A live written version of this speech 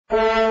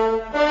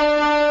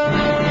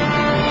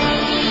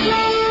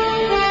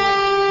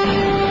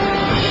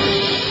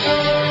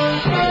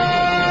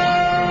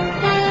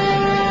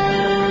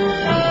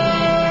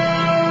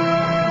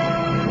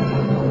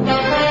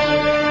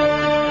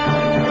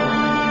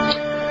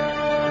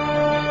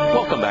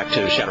Welcome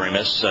back to Shattering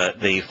Myths.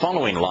 The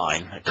following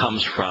line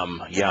comes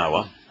from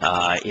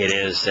Yahowah. It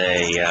is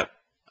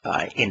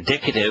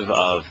indicative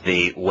of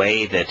the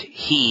way that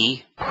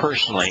he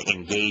personally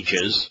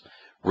engages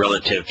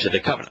relative to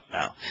the covenant.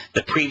 Now,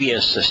 the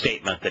previous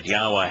statement that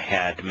Yahowah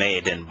had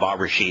made in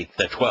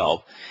Bereshit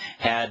 12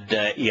 had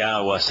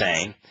Yahowah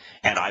saying,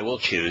 "And I will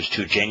choose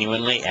to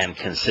genuinely and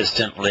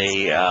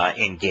consistently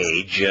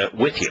engage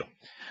with you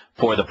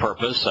for the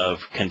purpose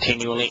of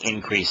continually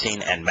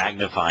increasing and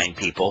magnifying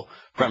people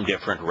from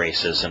different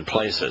races and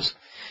places."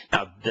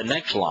 Now, the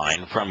next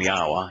line from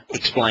Yahowah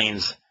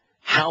explains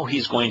how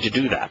he's going to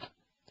do that.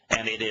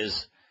 And it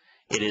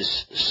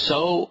is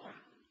so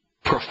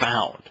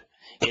profound.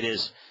 It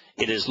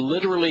is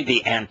literally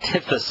the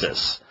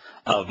antithesis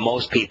of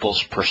most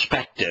people's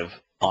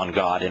perspective on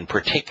God, and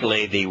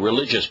particularly the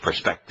religious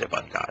perspective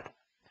on God.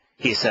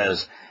 He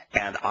says,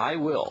 "And I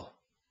will,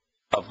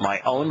 of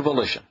my own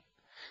volition,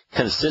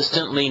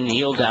 consistently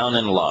kneel down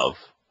in love,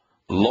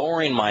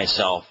 lowering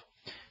myself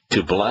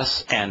to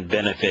bless and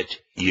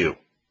benefit you."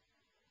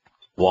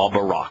 Wa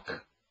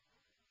Barak.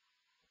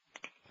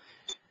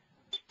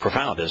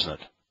 Profound, isn't it?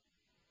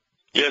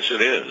 Yes,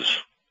 it is.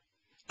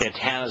 It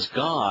has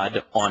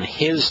God on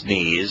his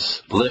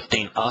knees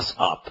lifting us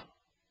up,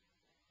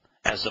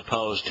 as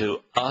opposed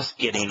to us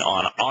getting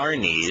on our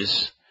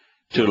knees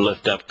to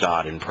lift up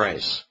God in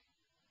praise.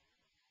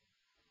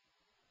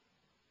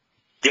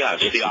 Yeah,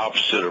 it's the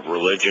opposite of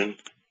religion.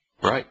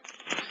 Right.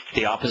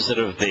 The opposite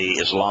of the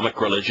Islamic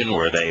religion,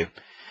 where they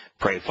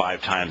pray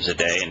 5 times a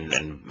day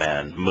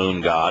and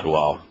moon God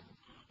while,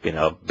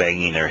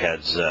 banging their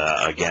heads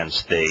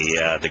against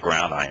the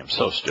ground. I am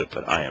so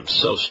stupid. I am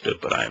so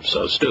stupid. I am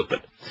so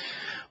stupid.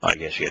 Well, I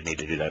guess you'd need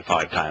to do that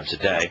 5 times a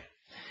day.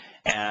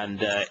 And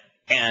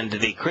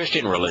the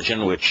Christian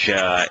religion, which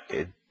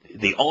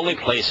the only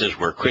places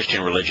where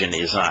Christian religion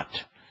is not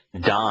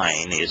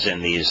dying is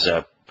in these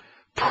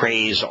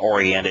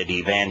praise-oriented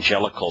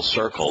evangelical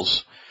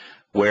circles,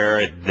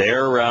 where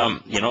they're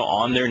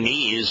on their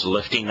knees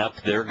lifting up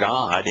their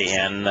God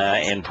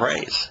in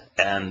praise.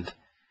 And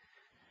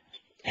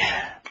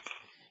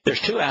there's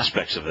 2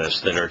 aspects of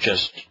this that are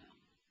just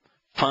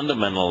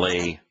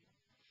fundamentally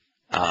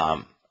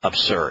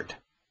absurd,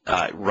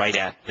 right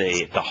at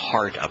the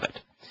heart of it.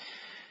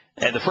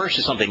 And the first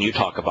is something you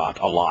talk about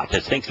a lot. I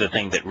think the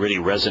thing that really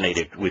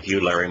resonated with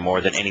you, Larry, more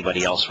than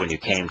anybody else when you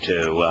came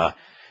to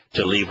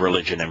leave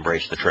religion and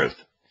embrace the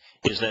truth,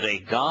 is that a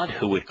God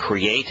who would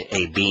create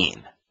a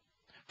being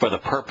for the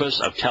purpose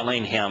of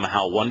telling him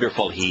how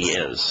wonderful he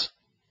is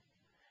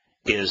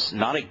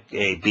not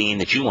a being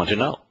that you want to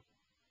know.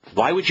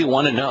 Why would you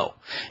want to know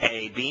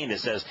a being that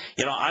says,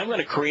 I'm going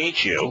to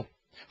create you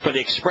for the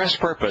express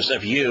purpose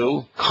of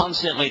you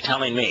constantly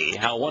telling me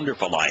how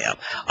wonderful I am.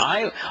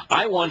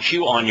 I want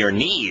you on your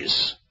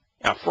knees,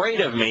 afraid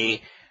of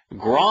me,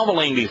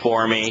 groveling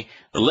before me,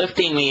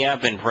 lifting me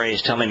up in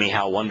praise, telling me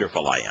how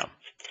wonderful I am.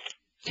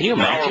 Can you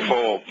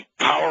imagine?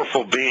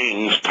 Powerful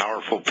beings,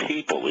 powerful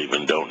people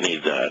even don't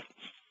need that.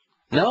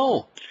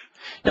 No,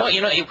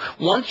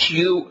 once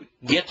you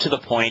get to the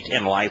point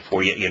in life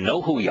where you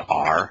know who you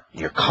are,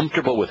 you're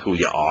comfortable with who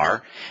you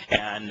are,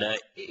 and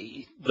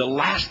the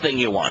last thing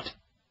you want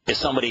is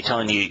somebody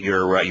telling you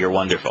you're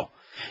wonderful.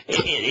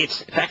 In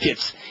fact,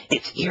 it's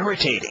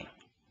irritating,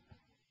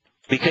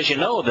 because you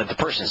know that the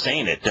person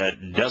saying it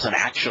doesn't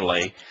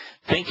actually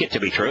think it to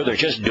be true. They're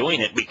just doing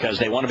it because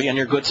they want to be on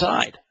your good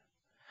side.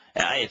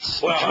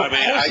 It's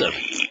repulsive.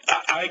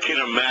 I can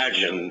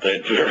imagine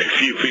that very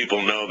few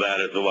people know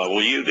that at the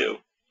level you do.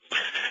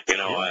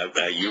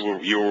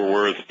 You were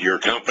worth, your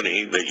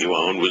company that you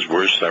owned was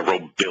worth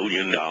several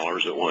 $billion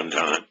at one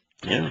time.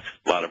 Yeah.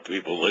 A lot of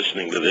people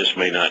listening to this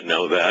may not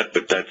know that,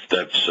 but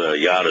that's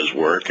Yada's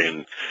work,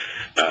 and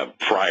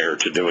prior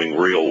to doing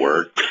real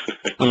work,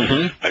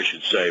 I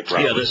should say.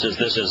 Probably. Yeah, this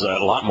is a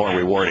lot more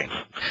rewarding.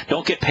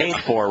 Don't get paid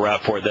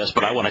for this,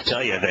 but I want to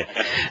tell you that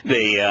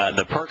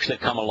the perks that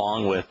come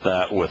along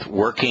with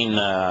working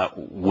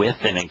with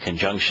and in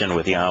conjunction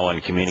with Yahowah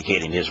and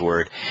communicating His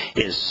word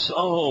is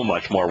so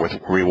much more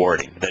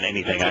rewarding than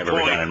anything I've ever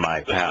done in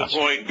my past. The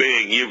point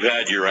being, you've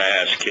had your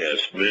ass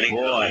kissed many times.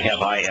 Boy,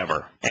 have I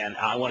ever. And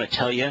I want to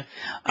tell you,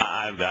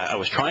 I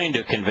was trying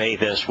to convey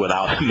this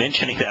without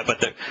mentioning that, but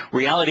the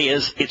reality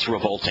is it's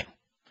revolting.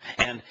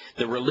 And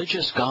the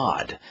religious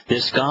God,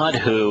 this God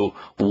who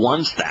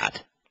wants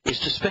that, is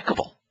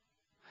despicable.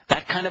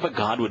 That kind of a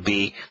God would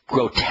be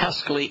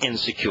grotesquely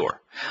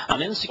insecure.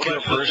 An insecure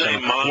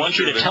person wants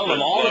you to tell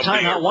them all the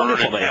time how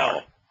wonderful they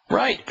are.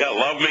 Right. Yeah,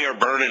 love me or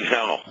burn in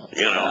hell,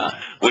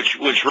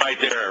 which right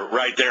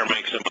there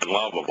makes them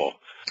unlovable.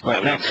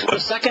 Right. Now, the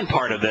second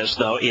part of this,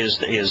 though, is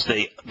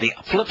the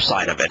flip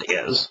side of it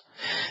is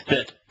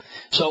that,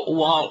 so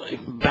while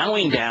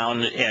bowing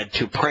down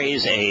to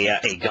praise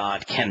a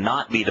God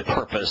cannot be the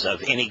purpose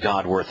of any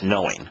God worth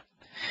knowing,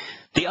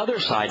 the other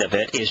side of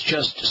it is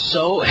just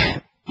so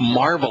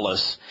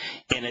marvelous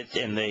in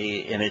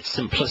its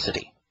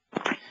simplicity.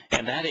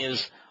 And that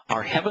is,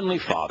 our Heavenly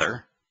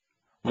Father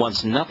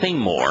wants nothing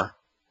more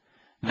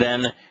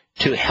than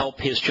to help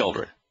His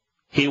children,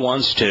 He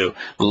wants to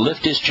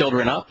lift his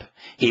children up.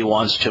 He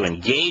wants to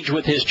engage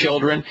with his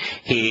children.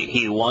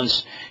 He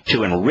wants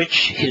to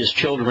enrich his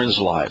children's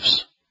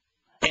lives.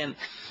 And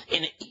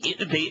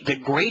the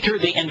greater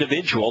the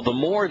individual, the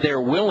more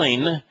they're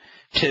willing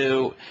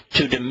to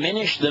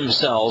diminish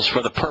themselves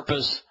for the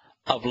purpose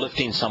of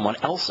lifting someone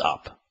else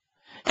up.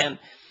 And,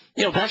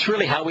 that's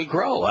really how we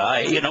grow.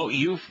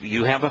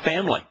 You have a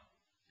family.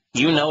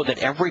 You know that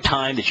every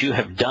time that you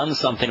have done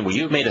something where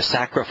you've made a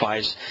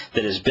sacrifice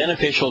that is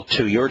beneficial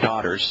to your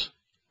daughters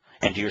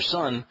and to your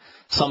son,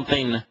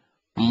 something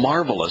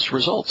marvelous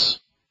results.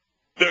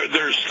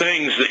 There's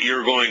things that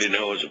you're going to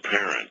know as a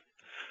parent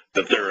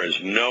that there is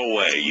no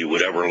way you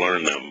would ever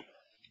learn them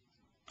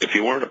if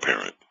you weren't a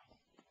parent.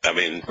 I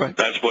mean, right.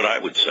 That's what I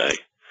would say.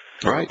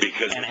 Right.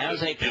 Because and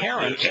as a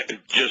parent,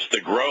 just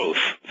the growth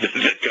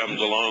that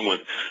comes along with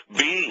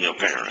being a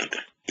parent.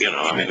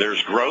 I mean,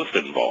 there's growth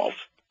involved,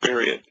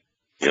 period.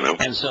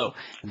 And so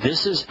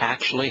this is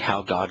actually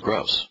how God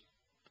grows.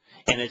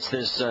 And it's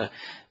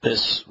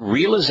this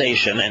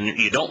realization, and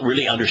you don't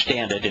really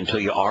understand it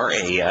until you are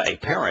a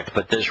parent,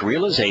 but this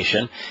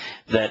realization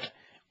that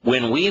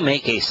when we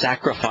make a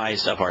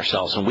sacrifice of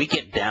ourselves and we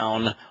get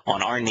down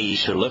on our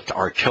knees to lift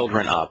our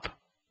children up,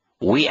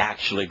 we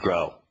actually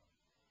grow.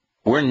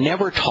 We're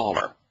never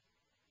taller.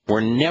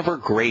 We're never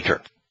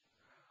greater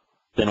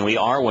than we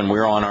are when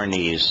we're on our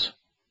knees,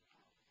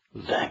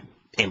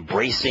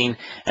 embracing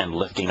and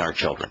lifting our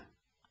children.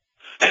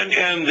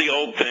 And the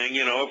old thing,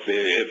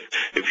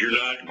 if you're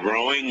not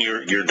growing,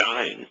 you're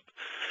dying.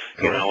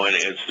 And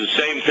it's the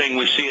same thing.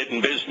 We see it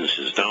in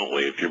businesses, don't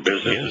we? If your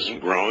business isn't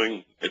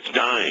growing, it's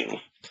dying.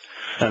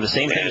 And the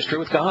same thing is true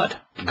with God.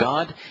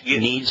 God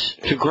needs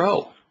to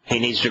grow. He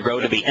needs to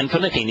grow to be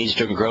infinite. He needs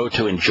to grow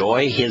to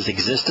enjoy his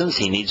existence.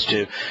 He needs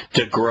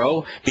to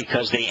grow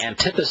because the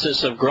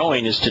antithesis of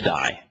growing is to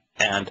die.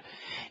 And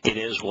it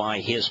is why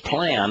his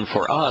plan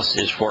for us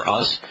is for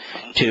us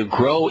to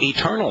grow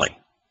eternally,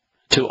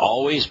 to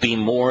always be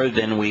more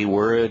than we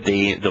were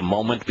the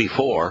moment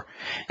before.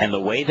 And the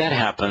way that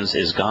happens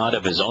is God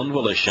of his own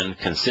volition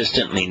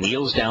consistently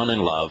kneels down in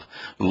love,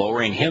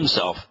 lowering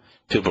himself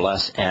to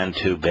bless and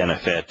to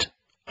benefit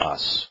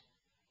us.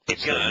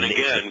 It's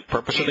the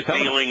purpose of the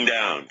covenant. Kneeling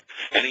down.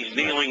 And he's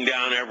kneeling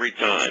down every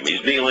time.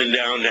 He's kneeling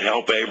down to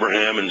help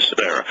Abraham and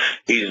Sarah.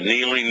 He's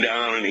kneeling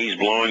down and he's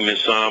blowing the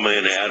Sama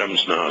in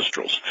Adam's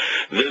nostrils.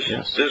 This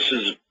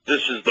is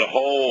the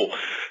whole,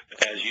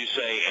 as you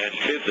say,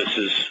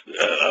 antithesis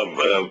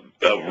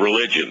of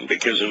religion.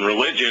 Because in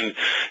religion,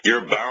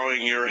 you're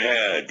bowing your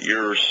head,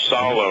 you're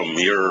solemn,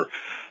 you're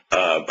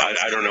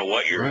I don't know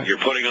what you're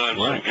putting on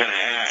some kind of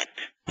act.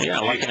 Yeah,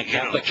 like in a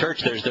Catholic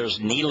church, there's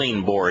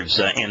kneeling boards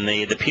in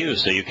the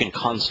pews, so you can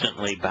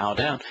constantly bow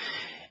down.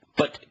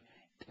 But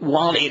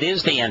while it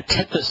is the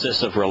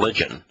antithesis of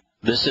religion,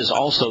 this is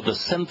also the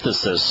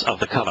synthesis of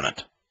the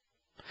covenant.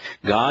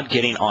 God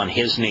getting on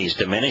his knees,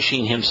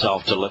 diminishing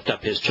himself to lift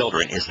up his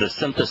children, is the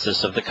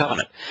synthesis of the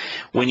covenant.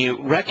 When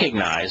you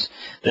recognize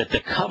that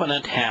the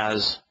covenant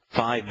has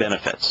 5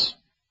 benefits,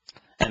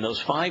 and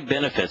those 5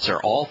 benefits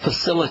are all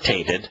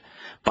facilitated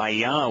by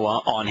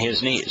Yahowah on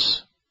his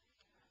knees.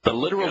 The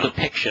literal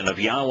depiction of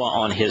Yahowah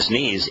on his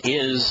knees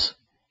is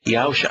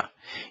Yahusha.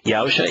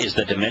 Yahusha is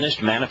the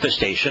diminished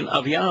manifestation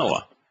of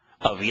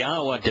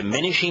Yahowah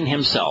diminishing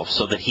himself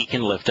so that he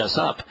can lift us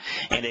up.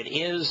 And it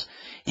is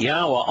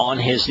Yahowah on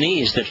his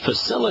knees that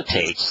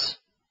facilitates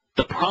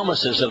the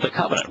promises of the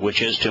covenant,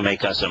 which is to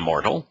make us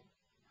immortal,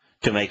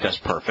 to make us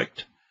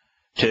perfect,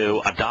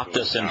 to adopt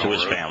us into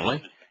his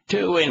family,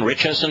 to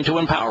enrich us and to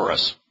empower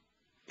us.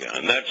 Yeah,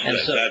 and that's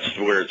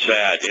where it's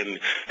at, and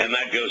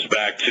that goes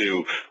back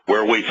to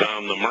where we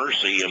found the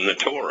mercy in the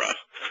Torah.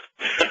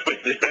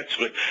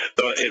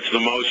 It's the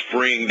most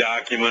freeing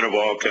document of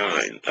all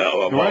kind,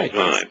 all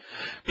time,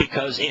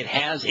 because it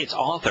has its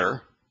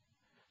author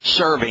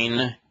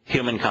serving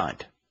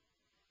humankind.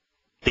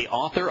 The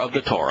author of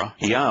the Torah,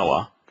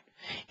 Yahowah,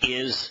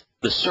 is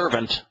the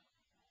servant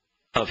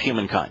of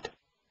humankind.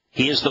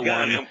 He is the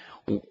one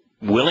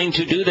willing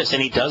to do this,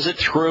 and he does it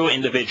through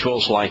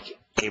individuals like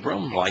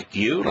Abram, like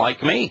you,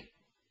 like me.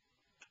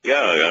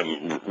 Yeah,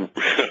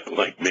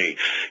 like me.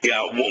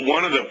 Yeah,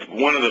 one of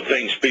the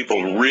things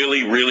people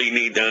really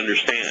need to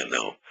understand,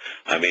 though,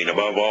 I mean,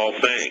 above all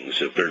things,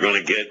 if they're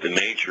going to get the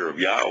nature of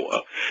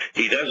Yahowah,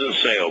 he doesn't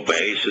say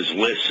obey, he says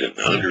listen,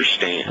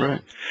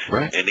 understand.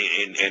 Right.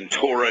 And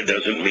Torah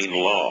doesn't mean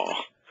law.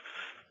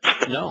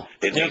 No.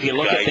 If you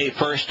look at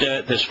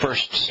this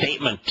first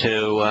statement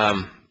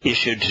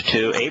issued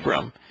to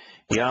Abram,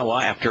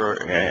 Yahowah,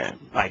 after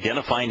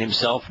identifying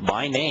himself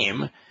by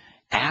name,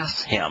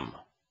 asks him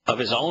of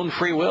his own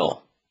free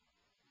will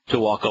to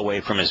walk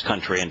away from his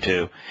country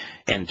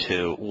and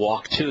to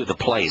walk to the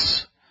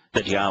place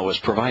that Yahowah was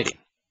providing.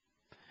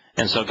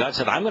 And so God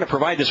said, I'm going to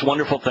provide this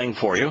wonderful thing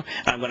for you.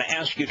 I'm going to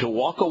ask you to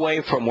walk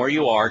away from where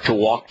you are, to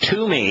walk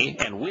to me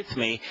and with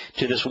me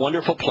to this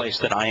wonderful place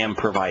that I am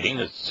providing.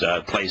 This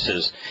place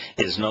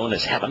is known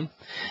as heaven.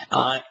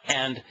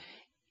 And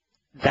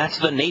that's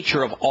the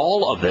nature of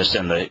all of this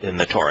in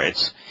the Torah.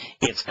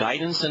 It's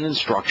guidance and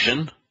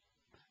instruction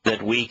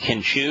that we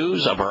can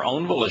choose of our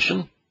own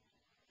volition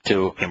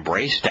to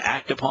embrace, to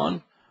act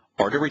upon,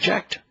 or to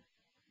reject.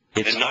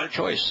 It's our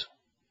choice.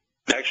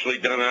 Actually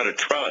done out of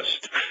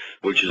trust,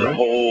 which is a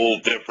whole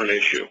different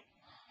issue.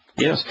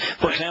 Yes.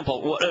 For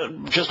example,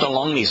 just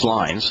along these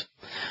lines,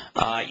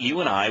 you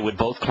and I would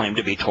both claim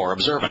to be Torah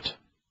observant.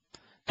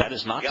 That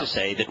is not to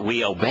say that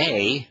we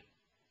obey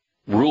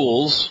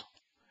rules.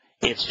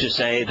 It's to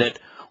say that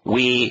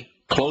we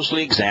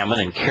closely examine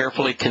and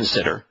carefully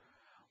consider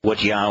what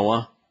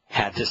Yahowah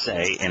had to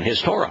say in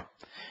his Torah.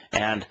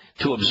 And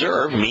to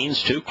observe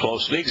means to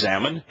closely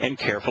examine and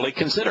carefully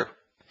consider.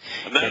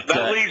 And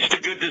that leads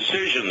to good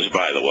decisions,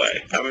 by the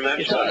way. I mean,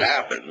 that's what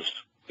happens.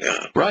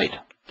 Yeah. Right.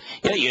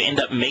 Yeah, you end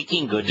up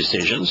making good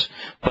decisions,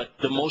 but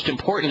the most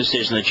important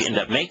decision that you end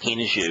up making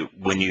is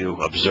when you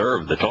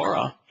observe the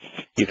Torah,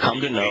 you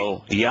come to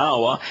know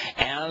Yahowah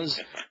as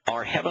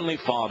our Heavenly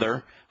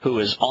Father who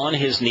is on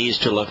his knees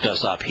to lift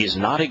us up. He's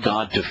not a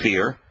God to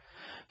fear,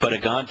 but a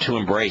God to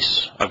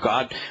embrace, a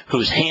God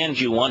whose hand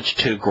you want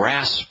to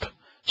grasp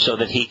so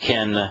that he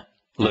can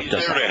lift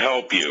us up. He's there to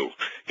help you.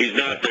 He's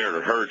not there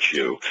to hurt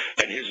you.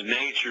 And his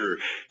nature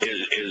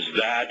is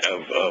that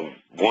of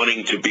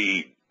wanting to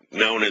be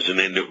known as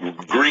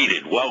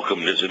greeted,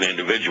 welcomed as an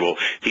individual.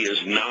 He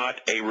is not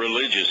a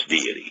religious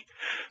deity.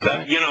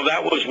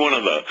 That was one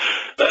of the,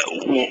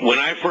 when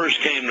I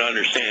first came to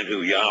understand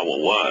who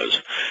Yahowah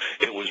was,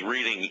 it was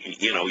reading,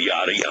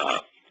 yada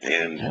yada.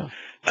 And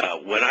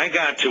when I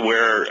got to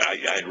where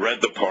I'd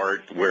read the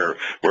part where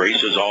he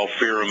says, all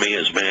fear of me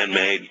is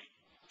man-made.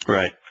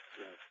 Right.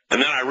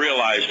 And then I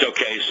realized,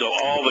 okay, so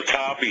all the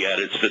copy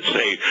edits that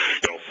say,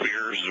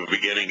 fear is the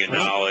beginning of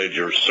knowledge,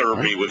 or serve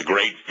me with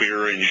great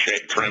fear and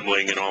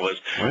trembling and all this,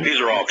 these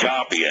are all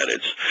copy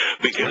edits.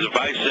 Because if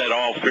I said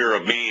all fear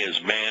of me is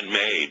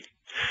man-made,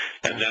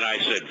 and then I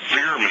said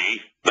fear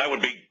me, that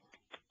would be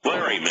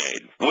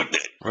Larry-made, wouldn't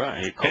it?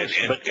 Right, of course.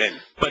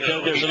 But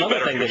there's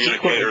another thing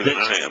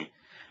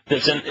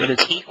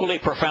that's equally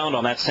profound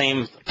on that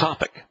same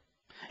topic.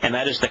 And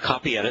that is the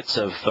copy edits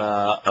of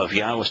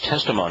Yahowah's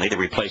testimony that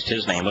replaced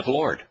his name with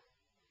Lord.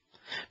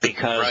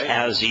 Because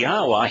as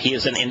Yahowah, he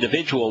is an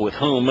individual with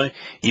whom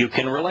you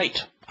can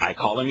relate. I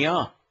call him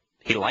Yah.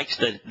 He likes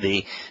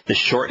the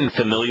shortened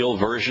familial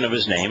version of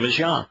his name is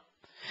Yah.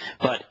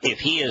 But if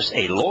he is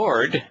a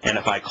Lord, and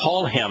if I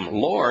call him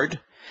Lord,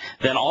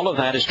 then all of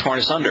that is torn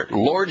asunder.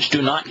 Lords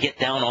do not get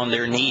down on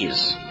their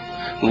knees.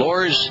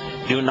 Lords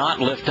do not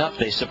lift up,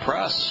 they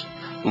suppress.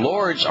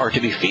 Lords are to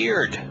be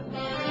feared.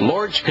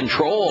 Lords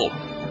control.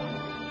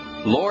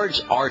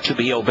 Lords are to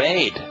be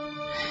obeyed.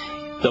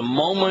 The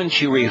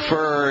moment you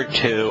refer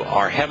to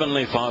our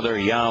Heavenly Father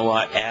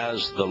Yahowah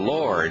as the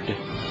Lord,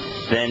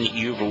 then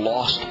you've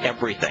lost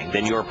everything.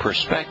 Then your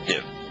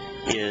perspective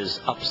is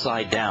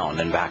upside down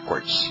and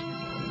backwards.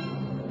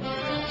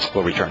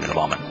 We'll return in a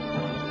moment.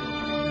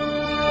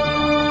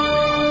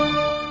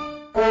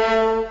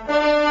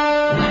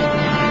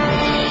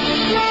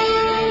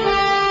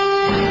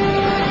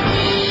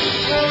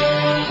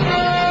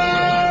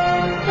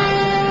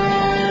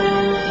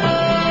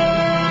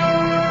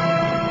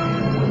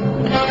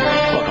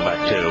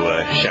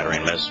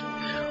 Shattering Myths.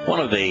 One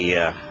of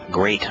the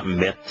great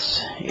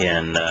myths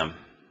in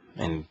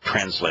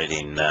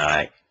translating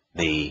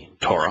the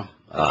Torah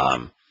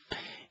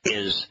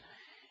is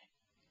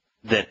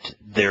that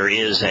there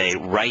is a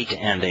right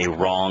and a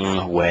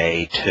wrong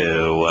way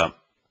to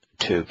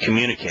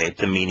communicate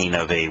the meaning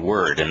of a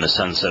word. In the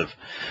sense of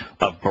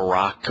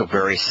Barak,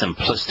 very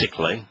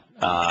simplistically,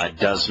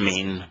 does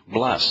mean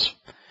bless.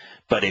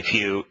 But if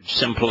you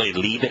simply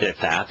leave it at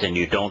that and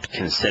you don't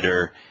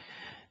consider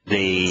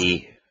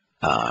the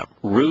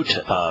root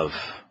of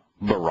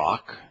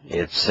Barak,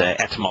 its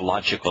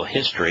etymological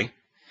history,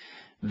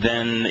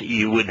 then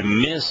you would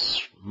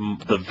miss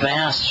the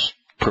vast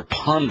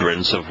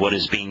preponderance of what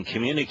is being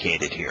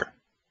communicated here.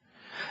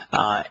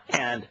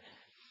 And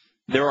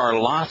there are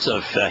lots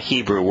of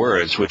Hebrew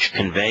words which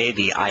convey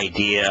the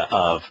idea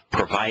of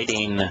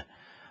providing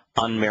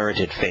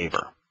unmerited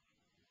favor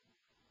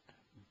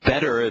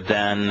better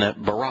than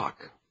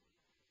Barak.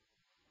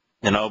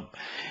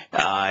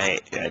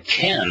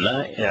 Chen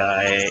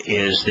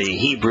is the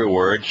Hebrew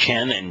word,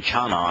 chen and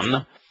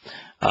chanan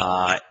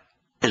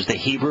is the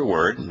Hebrew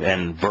word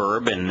and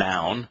verb and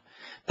noun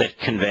that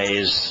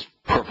conveys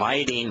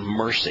providing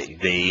mercy,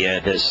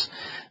 this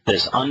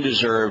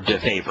undeserved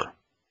favor.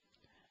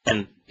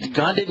 And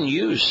God didn't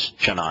use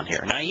chanan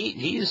here. Now,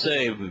 he's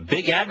a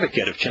big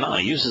advocate of chanan.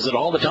 He uses it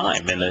all the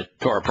time in the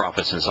Torah,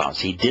 Prophets, and Psalms.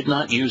 He did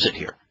not use it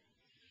here.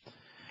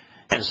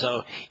 And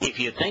so if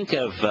you think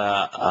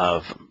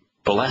of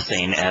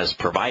blessing as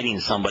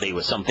providing somebody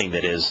with something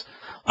that is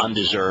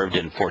undeserved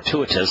and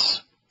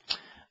fortuitous,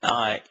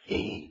 then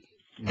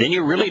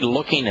you're really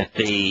looking at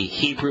the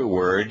Hebrew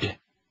word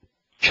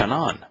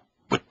chanan,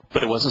 but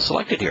it wasn't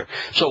selected here.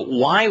 So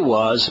why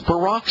was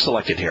Barak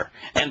selected here?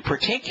 And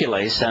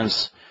particularly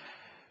since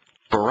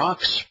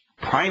Barak's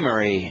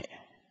primary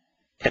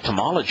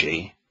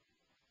etymology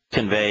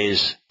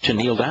conveys to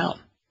kneel down.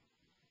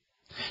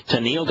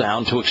 to kneel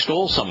down, to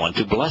extol someone,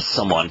 to bless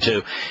someone,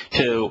 to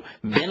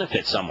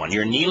benefit someone.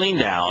 You're kneeling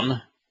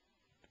down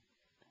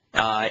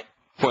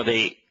for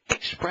the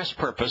express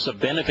purpose of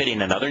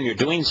benefiting another, and you're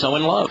doing so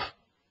in love.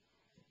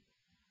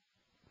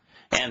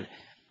 And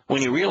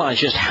when you realize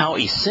just how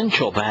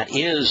essential that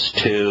is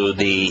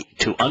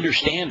to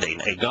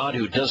understanding a God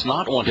who does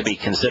not want to be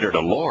considered a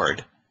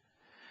Lord,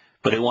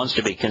 but who wants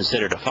to be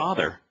considered a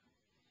Father,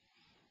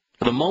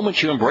 the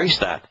moment you embrace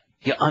that,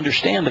 you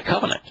understand the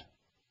covenant.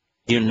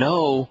 You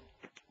know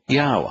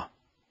Yahowah.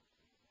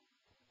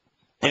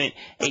 I mean,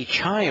 a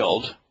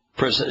child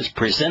is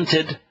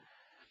presented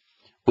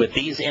with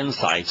these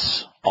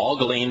insights, all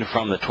gleaned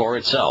from the Torah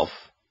itself,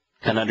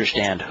 can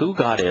understand who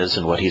God is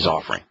and what He's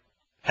offering,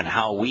 and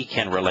how we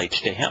can relate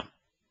to Him.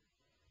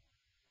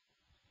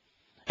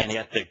 And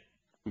yet the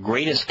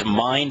greatest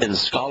mind and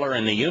scholar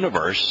in the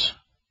universe,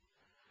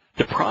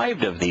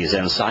 deprived of these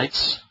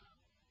insights,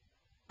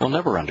 will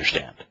never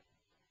understand.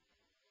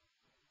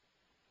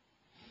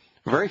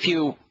 Very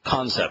few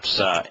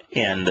concepts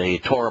in the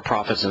Torah,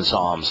 prophets, and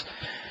Psalms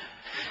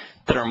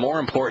that are more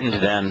important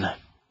than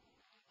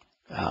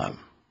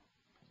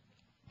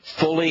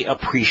fully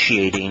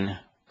appreciating,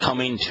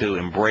 coming to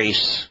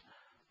embrace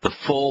the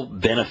full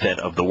benefit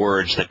of the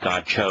words that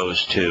God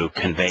chose to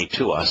convey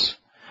to us,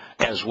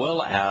 as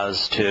well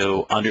as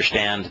to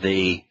understand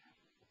the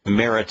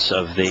merits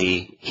of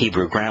the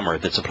Hebrew grammar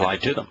that's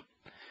applied to them.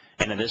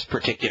 And in this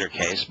particular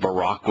case,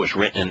 Barak was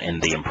written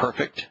in the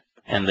imperfect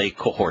and the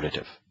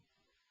cohortative.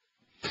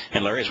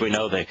 And Larry, as we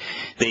know, the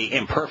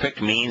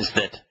imperfect means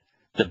that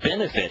the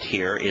benefit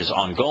here is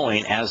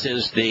ongoing, as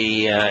is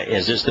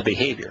the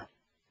behavior.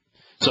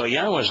 So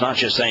Yahowah is not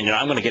just saying,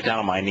 I'm going to get down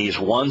on my knees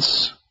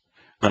once,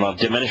 and I'll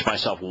diminish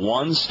myself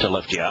once to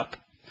lift you up.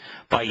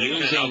 By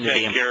using I'll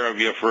take care of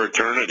you for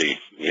eternity.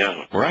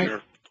 Yeah. Right.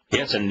 Sure.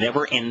 Yeah, it's a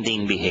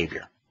never-ending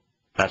behavior.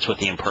 That's what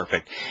the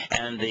imperfect.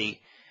 And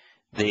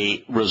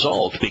the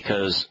result,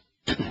 because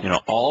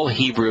all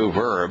Hebrew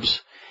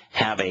verbs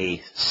have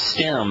a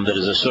stem that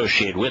is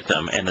associated with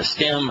them, and the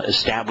stem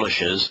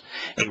establishes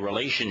a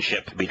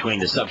relationship between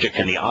the subject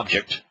and the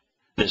object.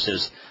 This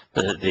is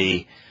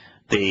the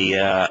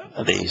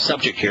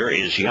subject here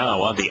is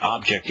Yahowah, the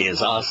object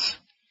is us.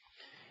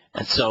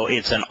 And so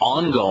it's an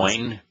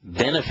ongoing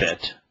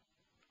benefit,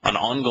 an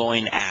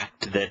ongoing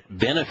act that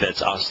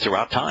benefits us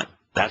throughout time.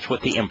 That's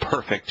what the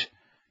imperfect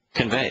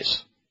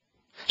conveys.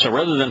 So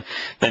rather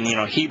than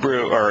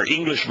Hebrew or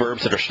English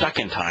verbs that are stuck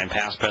in time,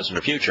 past, present,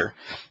 or future,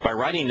 by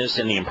writing this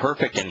in the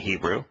imperfect in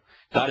Hebrew,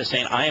 God is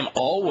saying, I am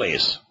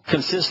always,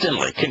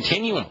 consistently,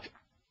 continually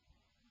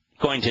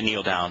going to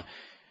kneel down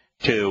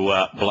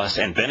to bless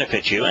and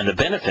benefit you, and the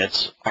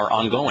benefits are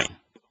ongoing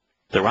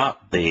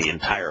throughout the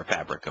entire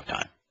fabric of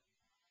time.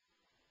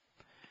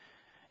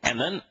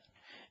 And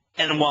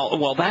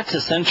while that's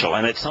essential,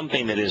 and it's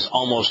something that is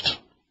almost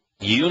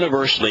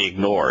universally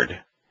ignored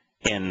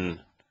in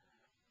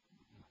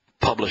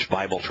published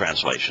Bible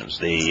translations,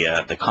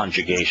 the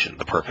conjugation,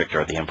 the perfect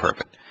or the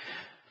imperfect,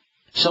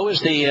 so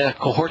is the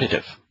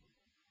cohortative.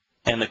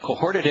 And the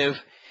cohortative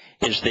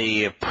is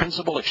the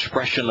principal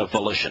expression of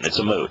volition. It's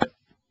a mood.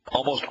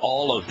 Almost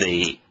all of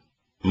the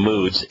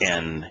moods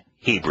in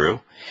Hebrew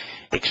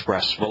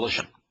express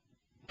volition.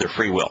 They're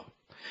free will.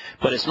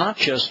 But it's not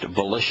just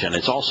volition,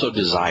 it's also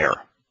desire.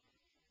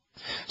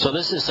 So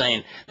this is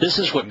saying, this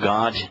is what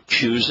God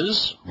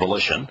chooses,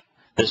 volition.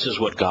 This is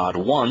what God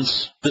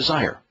wants,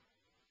 desire.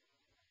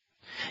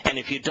 And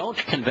if you don't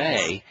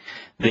convey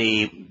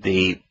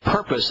the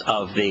purpose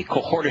of the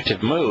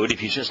cohortative mood,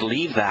 if you just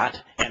leave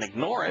that and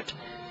ignore it,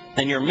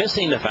 then you're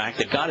missing the fact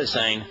that God is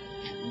saying,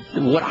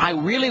 what I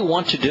really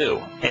want to do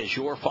as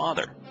your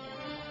Father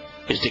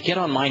is to get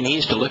on my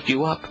knees to lift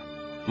you up,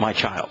 my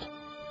child.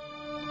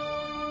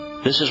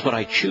 This is what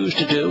I choose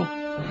to do.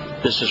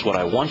 This is what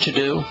I want to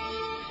do.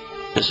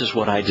 This is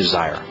what I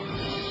desire.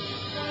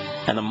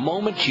 And the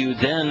moment you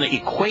then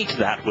equate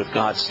that with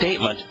God's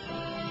statement,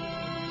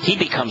 He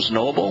becomes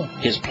knowable,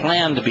 His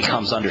plan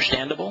becomes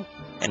understandable,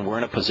 and we're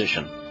in a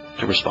position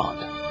to respond.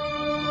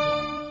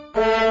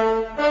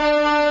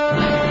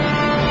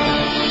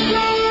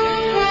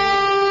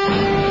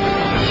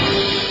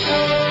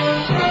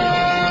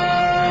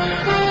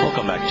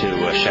 Welcome back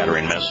to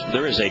Shattering Myths.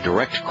 There is a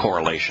direct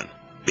correlation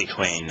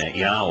between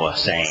Yahowah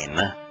saying,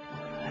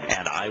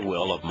 and I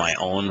will of my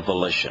own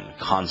volition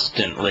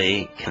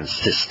constantly,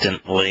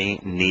 consistently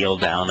kneel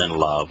down in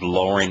love,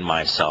 lowering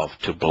myself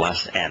to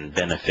bless and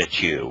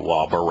benefit you,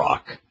 while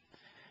Barak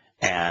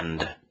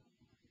and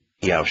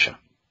Yahusha.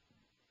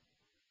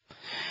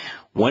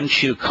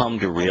 Once you come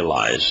to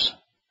realize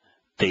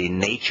the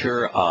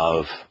nature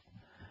of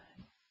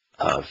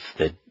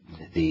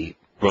the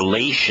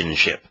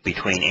relationship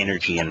between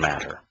energy and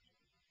matter,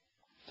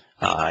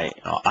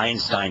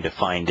 Einstein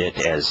defined it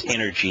as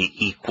energy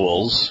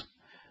equals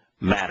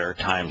matter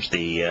times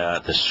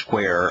the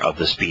square of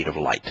the speed of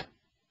light,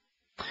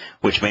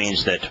 which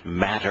means that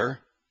matter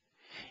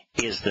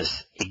is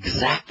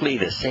exactly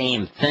the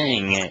same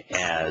thing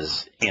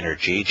as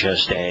energy,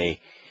 just a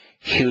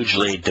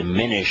hugely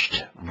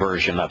diminished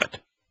version of it.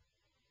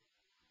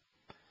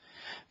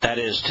 That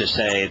is to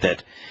say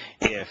that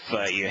if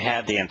you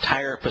had the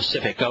entire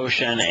Pacific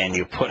Ocean and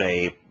you put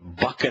a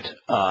bucket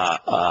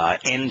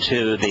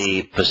into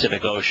the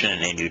Pacific Ocean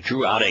and you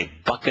drew out a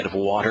bucket of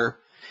water,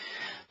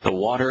 the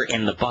water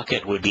in the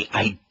bucket would be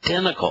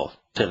identical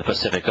to the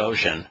Pacific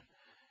Ocean,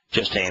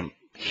 just a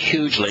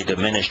hugely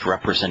diminished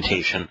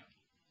representation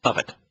of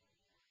it.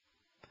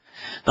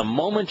 The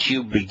moment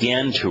you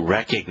begin to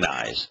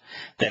recognize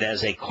that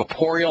as a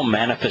corporeal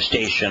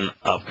manifestation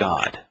of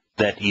God,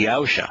 that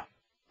Yahusha,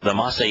 the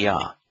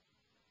Messiah,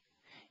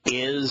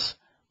 is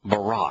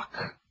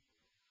Barak,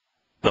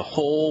 the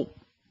whole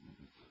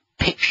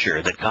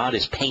picture that God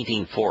is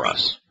painting for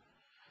us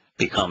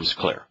becomes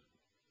clear.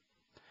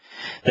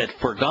 That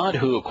for God,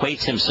 who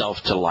equates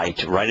himself to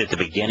light right at the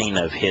beginning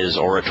of his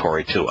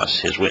oratory to us,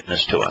 his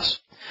witness to us,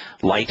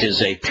 light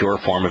is a pure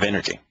form of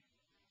energy.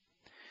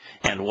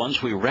 And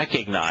once we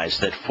recognize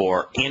that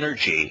for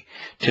energy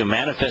to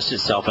manifest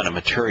itself in a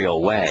material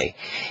way,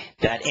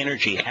 that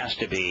energy has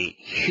to be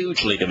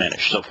hugely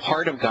diminished. So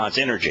part of God's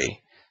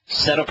energy,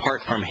 set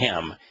apart from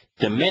him,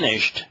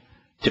 diminished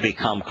to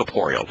become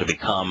corporeal, to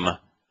become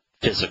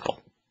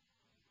physical.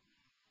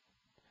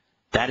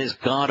 That is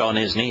God on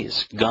his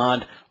knees,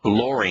 God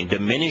lowering,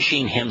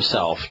 diminishing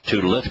himself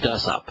to lift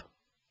us up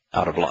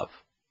out of love.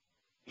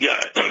 Yeah,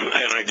 and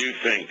I do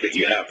think that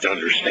you have to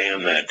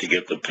understand that to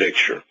get the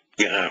picture.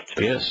 You have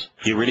to. Yes,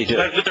 you really do.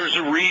 There's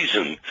a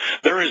reason.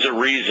 There is a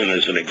reason,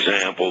 as an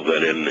example,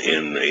 that in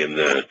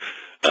the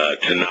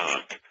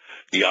Tanakh,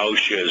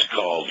 Yahusha is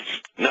called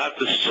not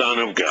the Son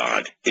of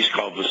God, he's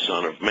called the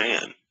Son of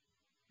Man.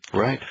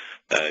 Right.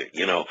 I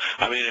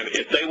mean,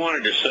 if they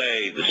wanted to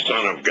say the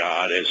Son of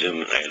God as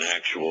in an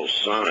actual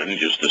son,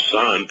 just a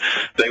son,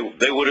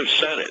 they would have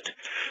said it.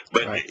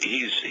 But right.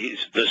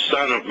 He's the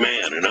Son of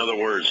Man. In other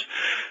words,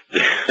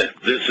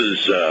 this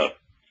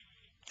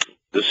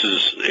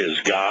is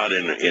God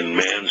in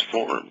man's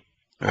form.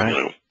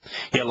 Right.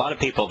 Yeah, a lot of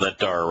people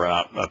that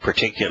are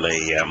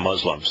particularly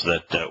Muslims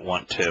that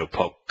want to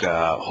poke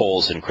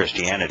holes in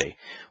Christianity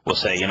will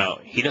say,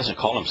 he doesn't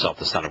call himself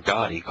the Son of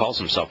God. He calls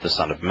himself the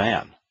Son of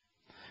Man.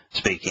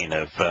 Speaking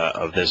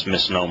of this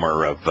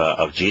misnomer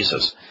of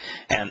Jesus.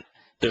 And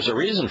there's a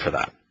reason for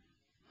that.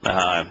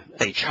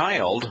 A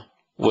child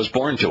was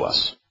born to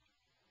us.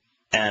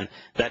 And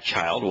that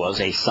child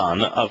was a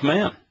son of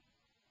man.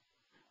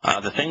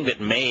 The thing that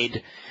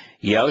made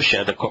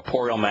Yahusha, the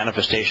corporeal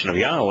manifestation of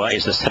Yahowah,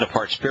 is the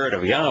set-apart spirit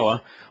of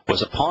Yahowah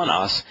was upon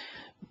us,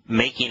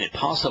 making it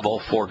possible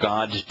for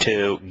God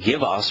to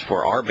give us,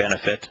 for our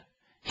benefit,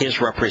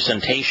 his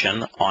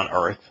representation on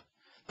earth,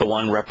 the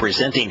one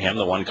representing him,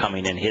 the one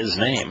coming in his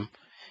name,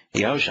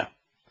 Yahusha.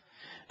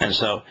 And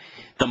so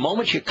the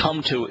moment you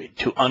come to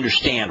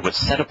understand what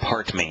set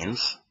apart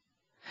means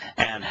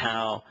and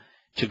how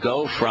to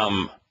go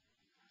from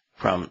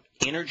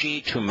energy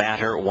to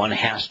matter, one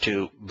has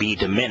to be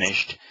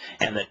diminished,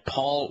 and that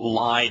Paul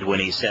lied when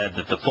he said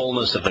that the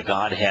fullness of the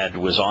Godhead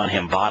was on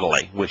him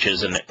bodily, which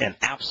is an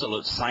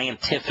absolute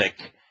scientific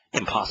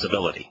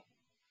impossibility.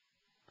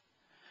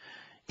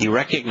 You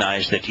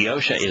recognize that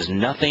Yahusha is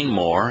nothing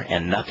more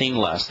and nothing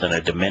less than a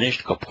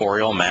diminished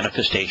corporeal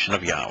manifestation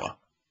of Yahowah.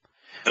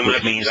 And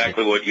that's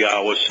exactly what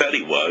Yahweh said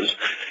he was.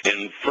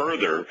 And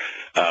further,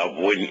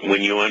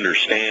 when you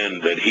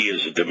understand that he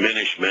is a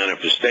diminished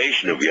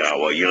manifestation of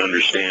Yahweh, you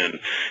understand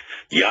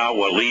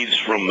Yahweh leads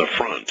from the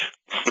front.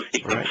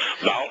 Right.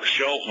 Thou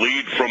shalt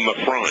lead from the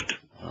front.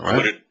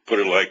 Right. Put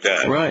it like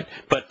that. Right.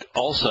 But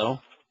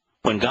also,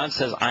 when God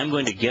says, I'm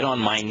going to get on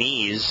my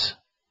knees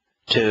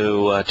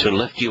to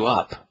lift you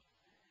up,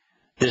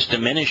 this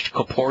diminished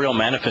corporeal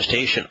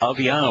manifestation of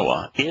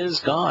Yahowah is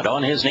God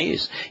on his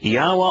knees.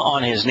 Yahweh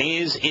on his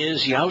knees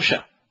is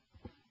Yahusha.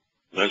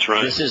 That's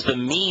right. This is the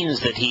means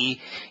that he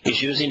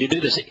is using to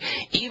do this.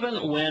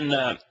 Even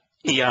when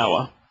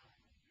Yahweh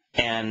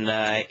and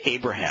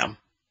Abraham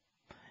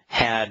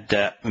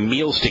had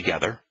meals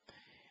together,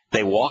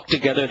 they walked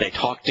together, they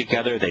talked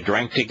together, they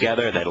drank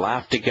together, they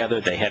laughed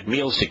together, they had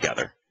meals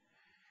together.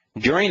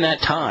 During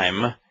that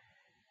time,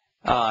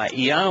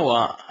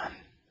 Yahweh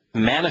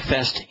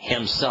manifest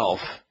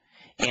himself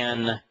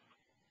in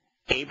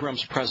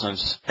Abram's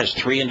presence as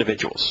three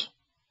individuals,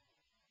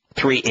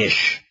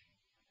 three-ish,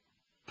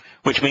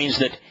 which means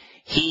that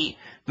he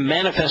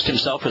manifests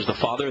himself as the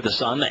Father, the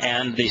Son,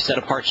 and the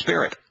set-apart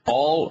Spirit,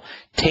 all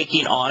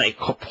taking on a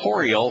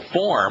corporeal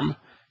form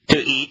to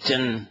eat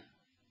and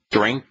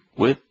drink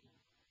with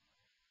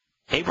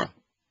Abram.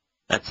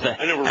 I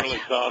never really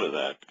thought of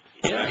that.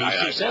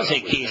 Yeah, he says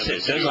he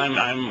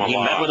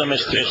met with them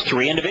as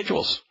three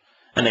individuals.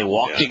 And they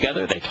walked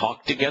together, they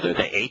talked together,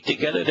 they ate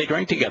together, they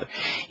drank together.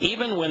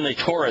 Even when the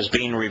Torah is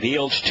being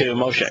revealed to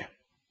Moshe,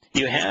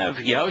 you have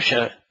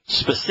Yahusha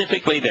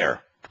specifically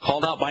there,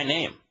 called out by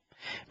name,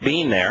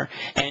 being there,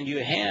 and you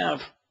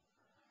have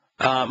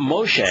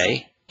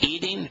Moshe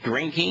eating,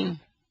 drinking,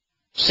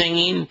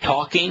 singing,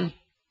 talking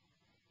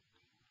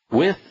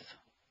with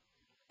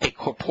a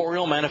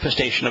corporeal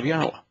manifestation of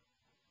Yahweh.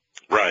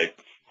 Right.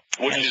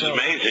 Which is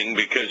amazing,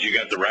 because you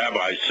got the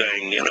rabbis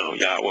saying,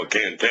 Yahweh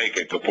can't take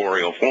a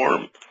corporeal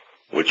form,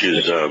 which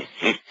is...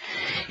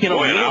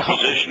 Boy, in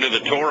opposition to the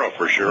Torah,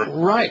 for sure.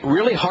 Right.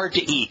 Really hard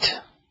to eat,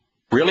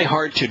 really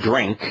hard to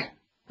drink,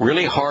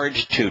 really hard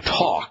to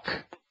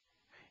talk,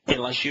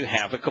 unless you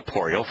have a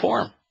corporeal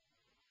form.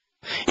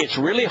 It's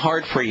really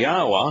hard for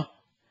Yahowah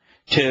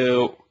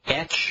to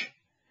etch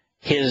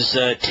his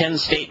 10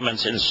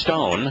 statements in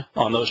stone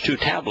on those 2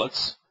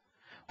 tablets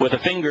with a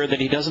finger that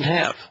he doesn't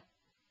have.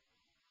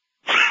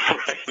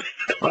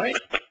 Right?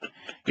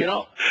 You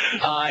know,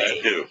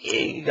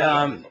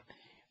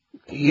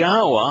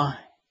 Yahowah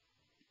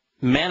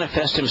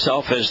manifests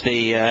himself as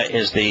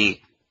the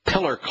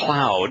pillar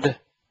cloud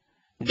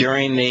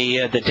during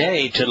the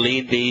day to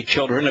lead the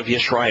children of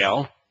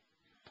Yisrael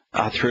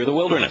through the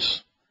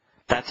wilderness.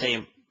 That's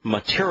a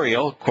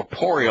material,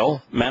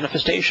 corporeal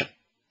manifestation.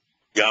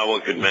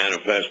 Yahowah could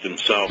manifest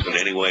himself in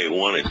any way he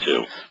wanted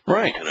to.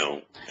 Right. You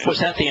know. Was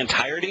that the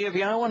entirety of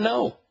Yahowah?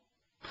 No.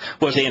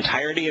 Was the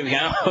entirety of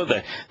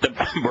Yahowah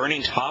the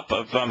burning top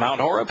of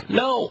Mount Horeb?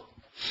 No.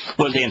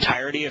 Was the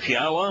entirety of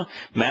Yahowah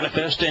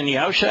manifest in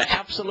Yahusha?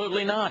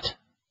 Absolutely not.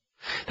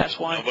 That's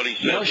why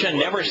Yahusha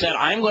never said,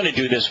 I'm going to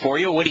do this for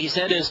you. What he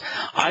said is,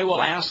 I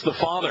will ask the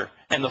Father,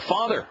 and the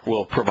Father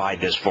will provide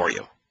this for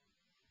you.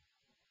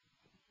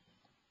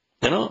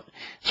 You know,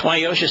 that's why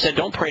Yahusha said,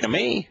 don't pray to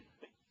me.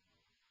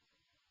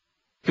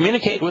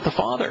 Communicate with the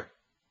Father.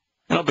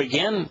 You know,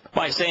 begin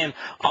by saying,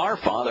 Our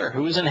Father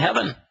who is in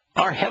heaven,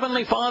 our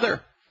Heavenly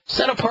Father,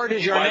 set apart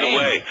is your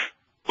name.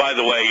 By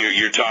the way,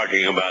 you're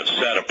talking about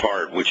set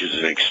apart, which is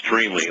an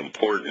extremely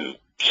important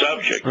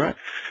subject. Right.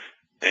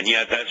 And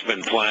yet that's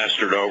been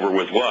plastered over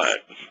with what?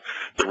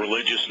 The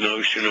religious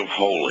notion of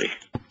holy.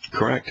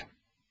 Correct.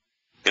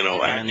 You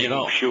know,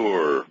 acting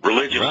pure,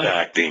 religious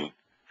acting.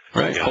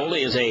 Right. Yeah.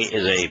 Holy is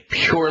a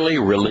purely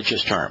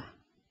religious term.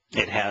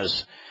 It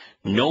has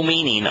no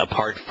meaning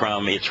apart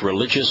from its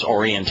religious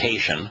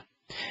orientation.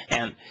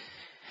 And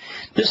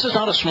this is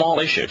not a small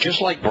issue.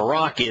 Just like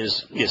Barak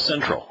is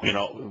central. You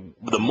know,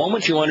 the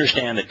moment you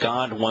understand that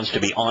God wants to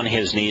be on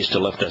his knees to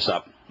lift us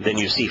up, then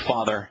you see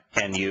Father,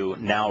 and you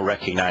now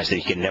recognize that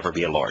he can never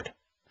be a Lord.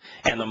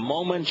 And the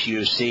moment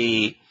you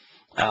see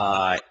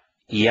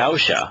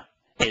Yahusha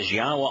as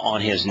Yahowah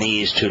on his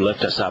knees to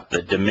lift us up,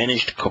 the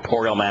diminished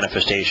corporeal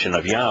manifestation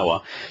of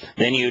Yahowah,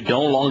 then you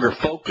no longer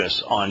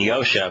focus on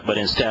Yahusha, but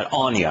instead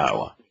on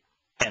Yahowah.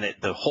 And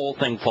the whole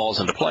thing falls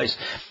into place.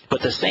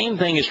 But the same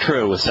thing is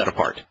true with set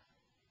apart.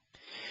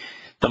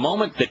 The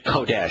moment that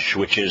Kodesh,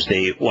 which is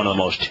one of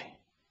the most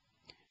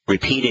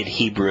repeated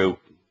Hebrew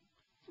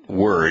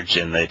words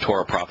in the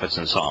Torah, prophets,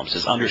 and Psalms,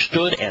 is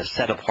understood as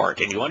set apart,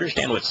 and you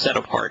understand what set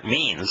apart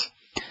means,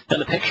 then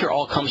the picture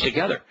all comes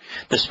together.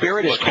 The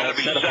Spirit is called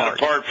set apart.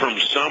 Set apart from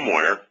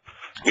somewhere.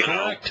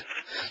 Correct.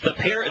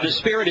 The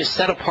Spirit is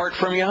set apart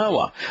from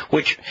Yahowah,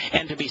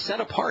 and to be set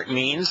apart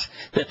means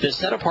that the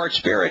set apart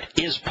Spirit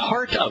is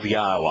part of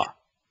Yahowah,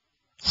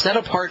 set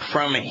apart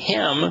from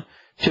Him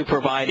to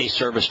provide a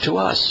service to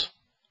us.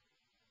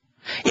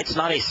 It's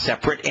not a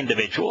separate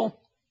individual.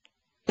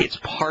 She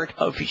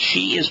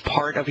is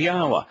part of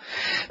Yahowah.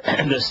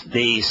 And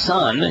the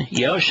Son,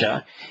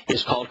 Yosha,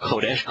 is called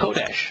Kodesh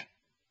Kodesh.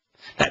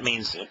 That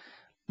means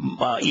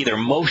either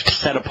most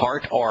set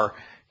apart or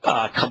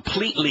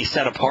completely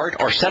set apart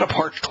or set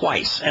apart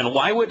twice. And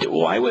why would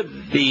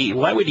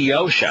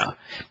Yosha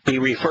be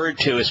referred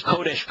to as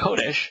Kodesh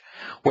Kodesh,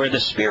 where the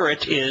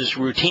Spirit is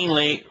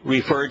routinely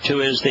referred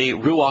to as the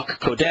Ruach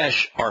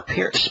Kodesh, or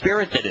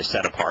Spirit that is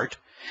set apart,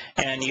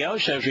 and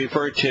Yosha is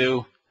referred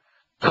to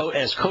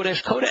as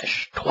Kodesh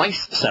Kodesh,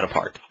 twice set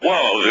apart?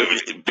 Well,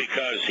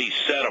 because he's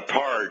set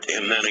apart,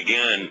 and then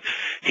again,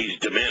 he's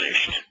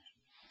diminished.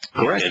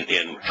 Correct.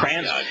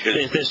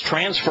 This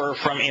transfer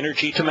from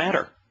energy to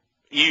matter.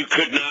 You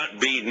could not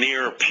be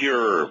near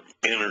pure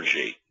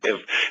energy.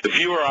 If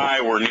you or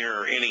I were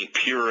near any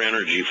pure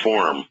energy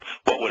form,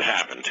 what would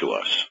happen to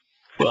us?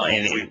 Well,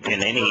 in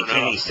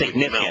any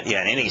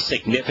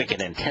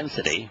significant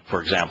intensity,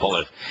 for example,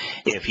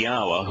 if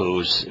Yahowah,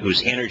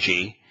 whose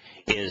energy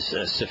is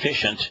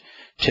sufficient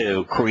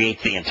to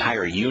create the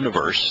entire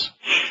universe,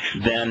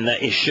 then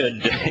I'm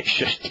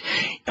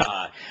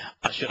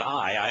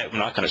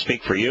not going to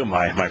speak for you,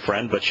 my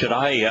friend, but should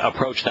I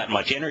approach that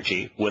much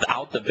energy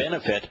without the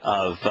benefit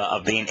of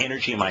being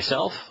energy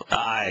myself,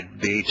 I'd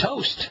be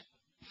toast.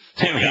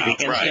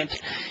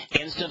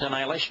 Instant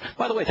annihilation.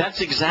 By the way,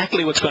 that's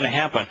exactly what's going to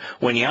happen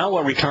when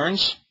Yahowah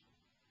returns.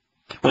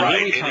 When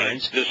he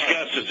returns, he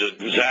discusses it,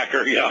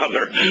 Zachariah.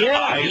 Their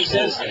eyes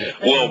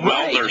will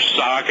melt, their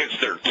sockets,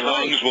 their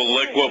tongues will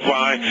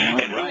liquefy,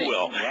 and who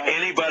will?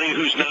 Anybody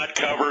who's not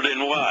covered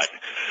in what?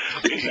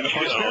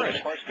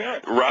 Spirit.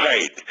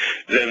 Right.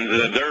 Then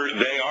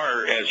they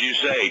are, as you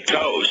say,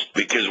 toast,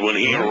 because when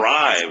he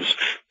arrives,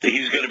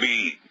 he's going to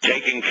be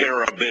taking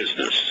care of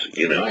business,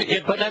 you know.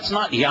 Right. But that's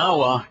not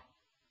Yahowah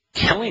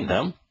killing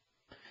them.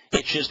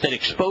 It's just that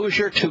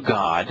exposure to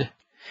God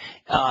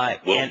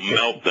will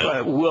melt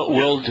them.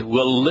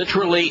 Will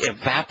literally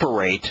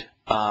evaporate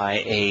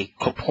a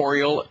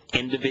corporeal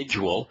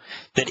individual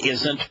that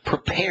isn't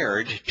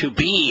prepared to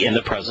be in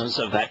the presence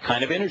of that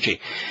kind of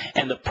energy.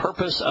 And the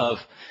purpose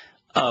of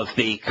of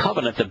the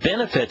covenant, the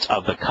benefits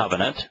of the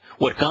covenant,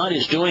 what God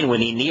is doing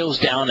when he kneels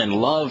down in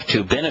love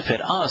to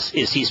benefit us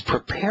is he's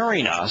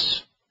preparing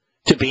us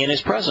to be in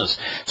his presence.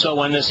 So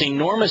when this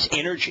enormous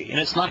energy, and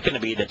it's not going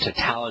to be the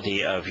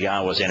totality of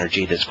Yahweh's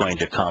energy that's going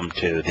to come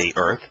to the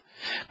earth,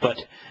 but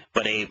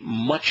a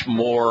much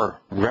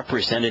more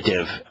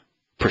representative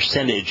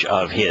percentage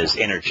of his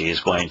energy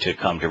is going to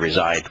come to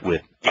reside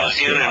with us.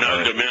 In an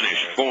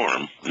undiminished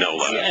form, no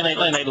less. Yeah,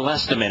 in a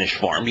less diminished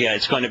form. Yeah,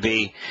 it's going to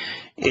be,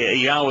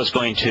 Yahweh is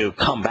going to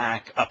come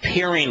back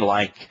appearing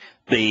like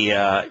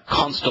the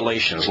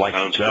constellations, like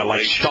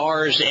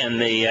stars in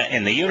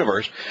the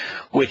universe,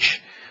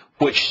 which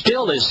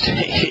still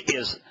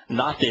is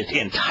not the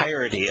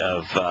entirety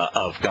of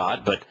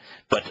God,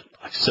 but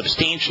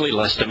substantially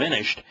less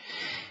diminished.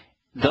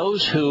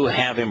 Those who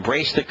have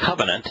embraced the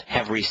covenant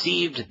have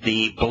received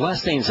the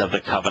blessings of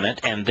the covenant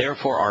and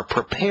therefore are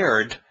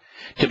prepared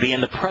to be in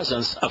the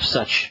presence of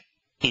such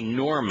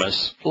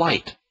enormous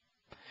light.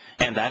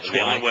 And that's the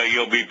why only way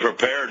you'll be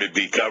prepared to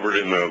be covered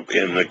in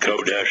the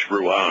Kodesh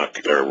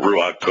Ruach, or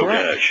Ruach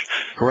Kodesh.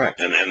 Correct.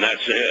 And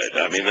that's it.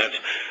 I mean,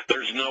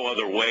 there's no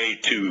other way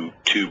to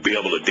be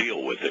able to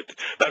deal with it.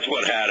 That's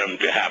what happened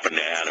to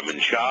Adam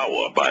and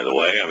Yahowah, by the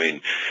way. I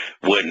mean,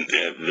 when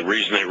the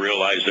reason they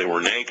realized they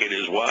were naked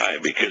is why?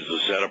 Because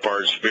the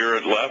set-apart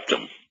spirit left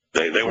them.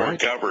 They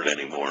weren't covered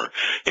anymore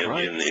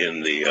in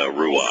the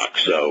Ruach.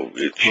 So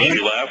she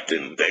left,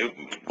 and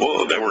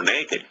they were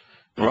naked.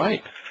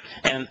 Right.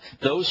 And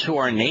those who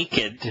are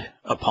naked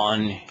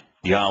upon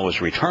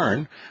Yahweh's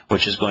return,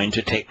 which is going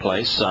to take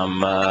place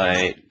some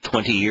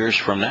 20 years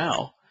from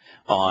now,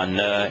 on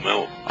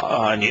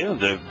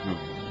the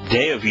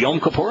day of Yom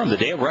Kippurim, the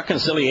day of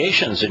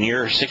reconciliations in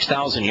year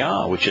 6000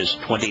 Yah, which is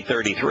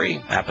 2033,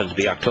 happens to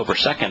be October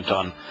 2nd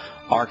on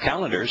our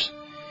calendars.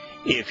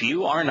 If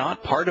you are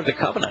not part of the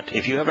covenant,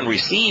 if you haven't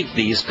received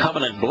these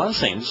covenant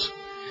blessings,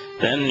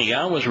 then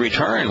Yahweh's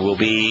return will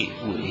be,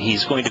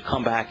 he's going to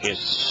come back as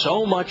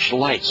so much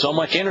light, so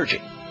much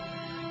energy,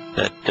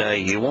 that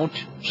you won't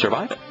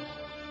survive it.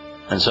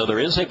 And so there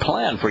is a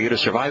plan for you to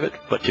survive it,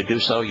 but to do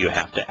so, you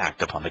have to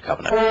act upon the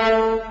covenant.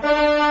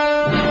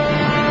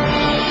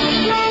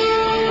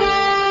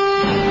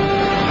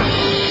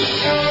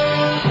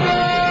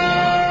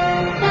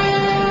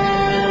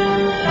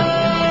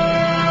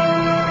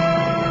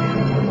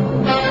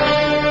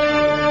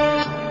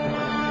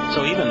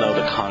 So even though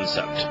the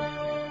concept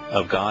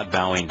of God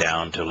bowing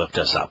down to lift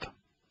us up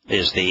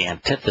is the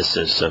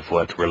antithesis of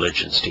what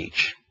religions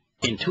teach,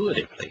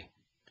 intuitively,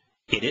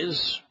 it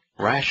is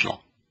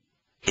rational.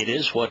 It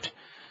is what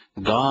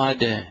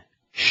God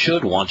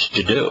should want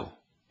to do.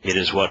 It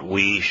is what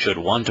we should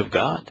want of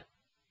God.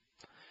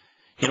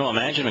 You know,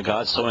 imagine a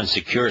God so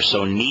insecure,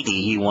 so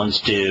needy, he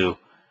wants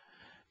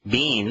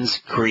beings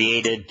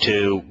created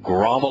to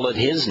grovel at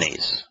his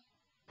knees,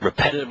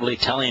 repetitively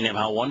telling him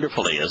how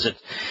wonderful he is.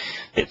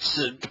 It's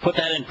to put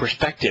that in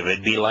perspective,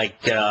 it'd be like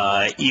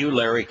you,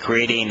 Larry,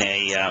 creating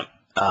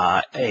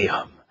on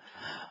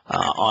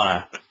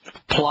a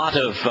plot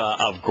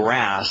of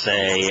grass,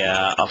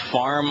 a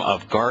farm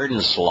of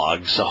garden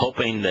slugs,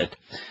 hoping that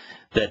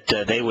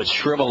they would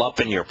shrivel up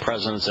in your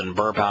presence and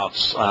burp out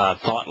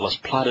thoughtless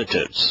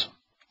platitudes.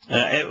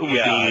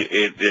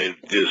 It's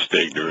just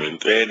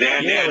ignorant, and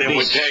it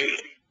would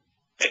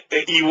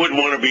take. You wouldn't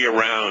want to be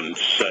around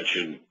such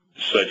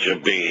a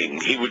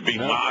being. He would be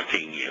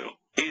mocking you.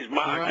 He's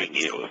mocking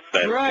you, if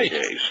that's the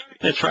case.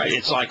 That's right.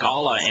 It's like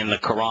Allah in the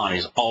Quran.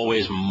 He's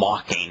always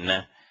mocking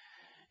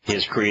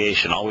his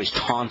creation, always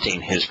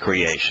taunting his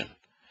creation.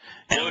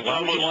 And it's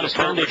almost a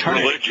perfect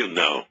religion,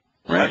 though.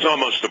 Right. That's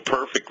almost a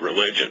perfect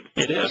religion.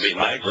 It is. I mean,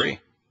 I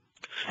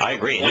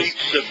agree. Complete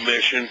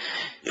submission.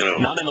 You know,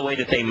 not in the way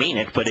that they mean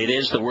it, but it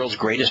is the world's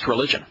greatest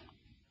religion.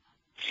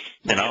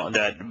 You know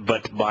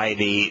but by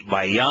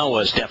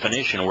Yahweh's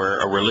definition,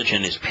 where a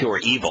religion is pure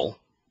evil,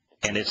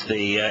 and it's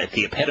the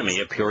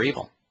epitome of pure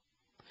evil.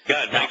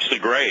 Yeah, it makes the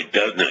grade,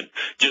 doesn't it?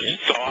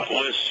 Just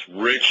thoughtless,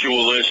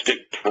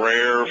 ritualistic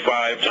prayer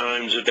 5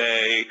 times a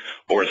day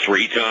or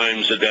 3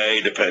 times a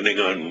day, depending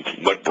on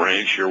what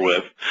branch you're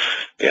with.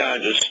 Yeah,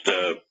 just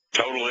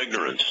total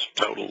ignorance,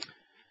 total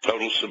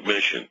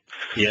submission.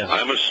 Yeah,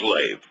 I'm a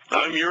slave.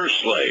 I'm your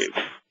slave.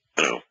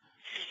 You know.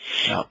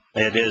 No,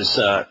 it is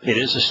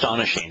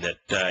astonishing that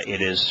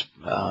it is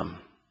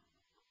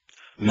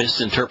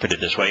misinterpreted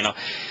this way. You know,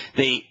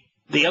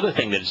 the other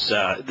thing is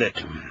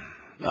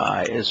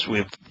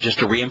we've just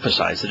to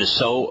reemphasize that is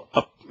so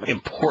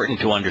important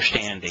to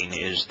understanding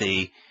is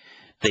the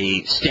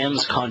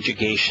stems,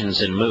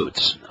 conjugations, and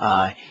moods.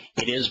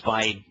 It is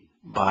by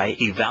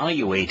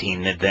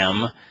evaluating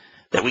them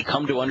that we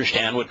come to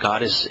understand what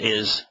God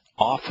is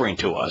offering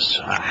to us,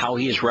 how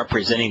he is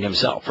representing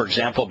himself. For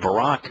example,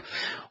 Barak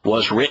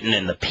was written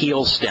in the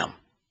Peel stem.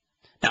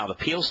 Now, the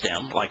Peel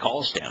stem, like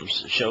all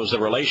stems, shows the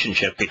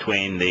relationship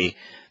between the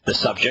the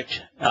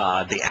subject,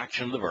 the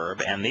action of the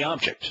verb, and the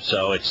object.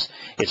 So it's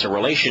a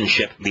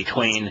relationship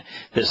between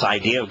this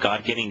idea of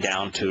God getting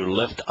down to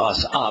lift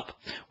us up,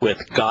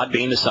 with God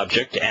being the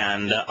subject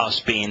and us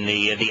being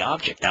the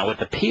object. Now, what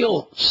the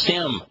Peel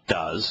stem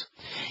does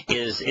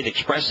is it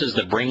expresses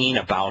the bringing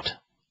about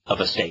of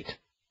a state.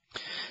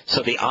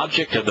 So the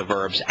object of the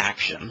verb's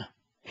action,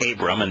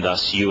 Abram, and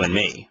thus you and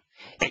me,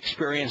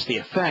 experience the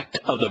effect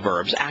of the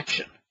verb's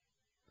action,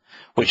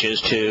 which is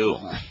to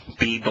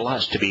be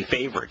blessed, to be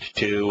favored,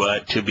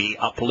 to be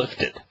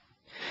uplifted.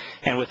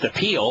 And with the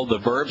Peel, the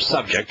verb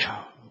subject,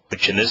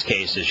 which in this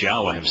case is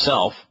Yahowah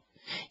himself,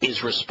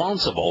 is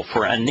responsible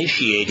for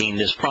initiating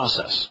this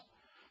process.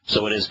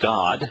 So it is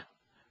God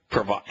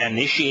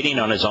initiating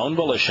on his own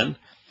volition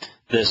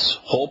this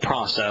whole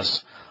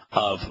process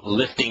of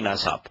lifting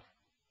us up.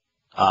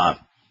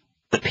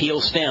 The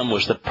Peel stem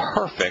was the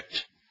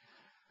perfect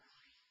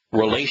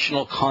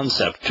relational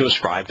concept to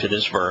ascribe to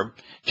this verb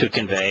to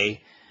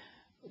convey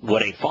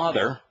what a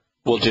father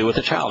will do with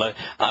a child.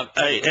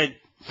 A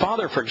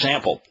father, for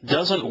example,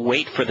 doesn't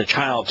wait for the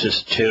child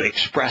to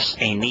express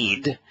a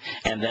need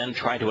and then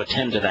try to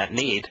attend to that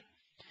need.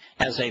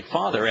 As a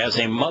father, as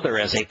a mother,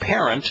 as a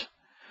parent,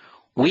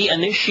 we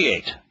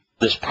initiate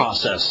this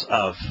process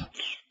of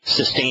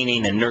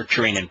sustaining and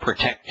nurturing and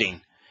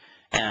protecting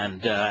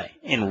and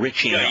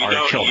enriching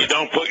our children. You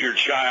don't put your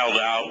child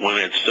out when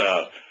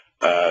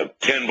it's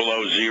 10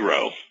 below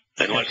zero,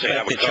 unless they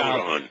have a coat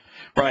on.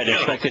 Right,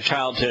 expect the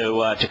child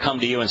to come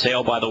to you and say,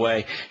 oh, by the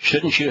way,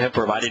 shouldn't you have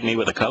provided me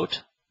with a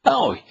coat?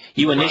 No,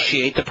 you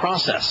initiate the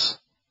process.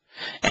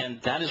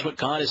 And that is what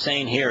God is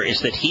saying here,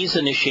 is that he's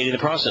initiating the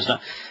process.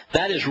 Now,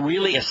 that is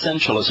really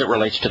essential as it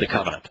relates to the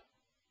covenant.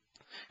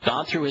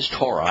 God, through his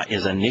Torah,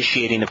 is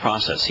initiating the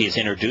process. He is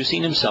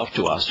introducing himself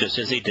to us, just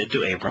as he did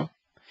to Abram.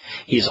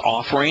 He's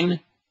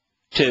offering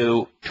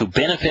to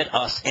benefit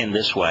us in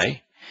this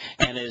way,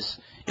 and is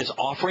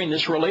offering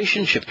this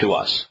relationship to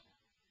us.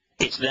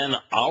 It's then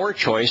our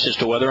choice as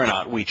to whether or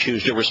not we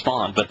choose to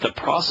respond. But the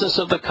process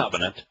of the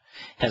covenant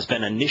has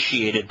been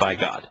initiated by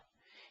God.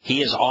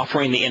 He is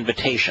offering the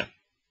invitation.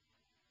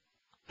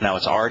 Now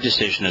it's our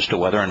decision as to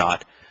whether or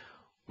not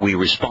we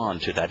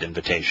respond to that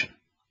invitation.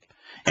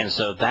 And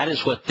so that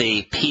is what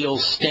the Peel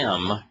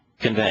stem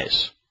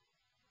conveys.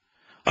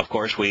 Of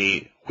course,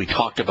 we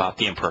talked about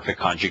the imperfect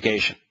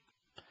conjugation.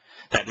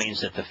 That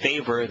means that the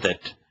favor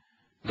that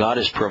God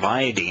is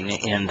providing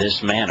in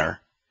this manner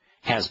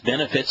has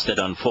benefits that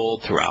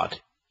unfold throughout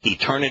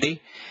eternity,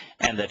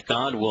 and that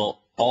God will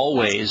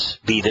always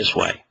be this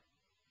way.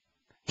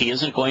 He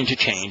isn't going to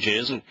change.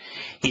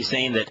 He's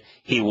saying that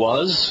he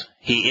was,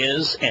 he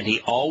is, and he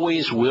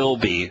always will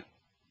be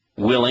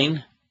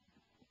willing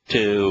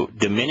to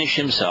diminish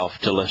himself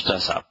to lift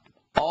us up.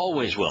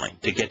 Always willing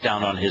to get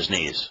down on his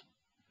knees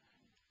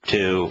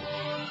to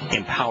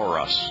empower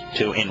us,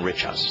 to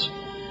enrich us.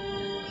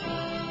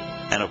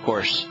 And of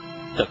course,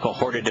 the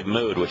cohortative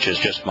mood, which is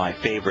just my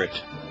favorite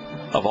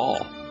of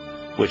all,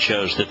 which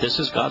shows that this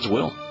is God's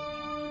will.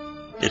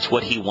 It's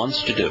what he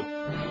wants to do.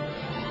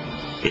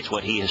 It's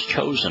what he has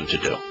chosen to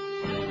do.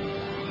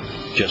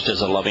 Just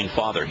as a loving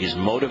father, he's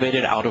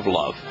motivated out of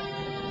love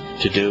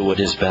to do what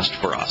is best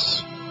for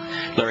us.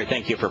 Larry,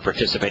 thank you for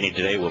participating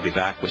today. We'll be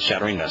back with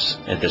Shattering Myths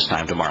at this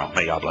time tomorrow.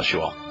 May God bless you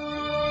all.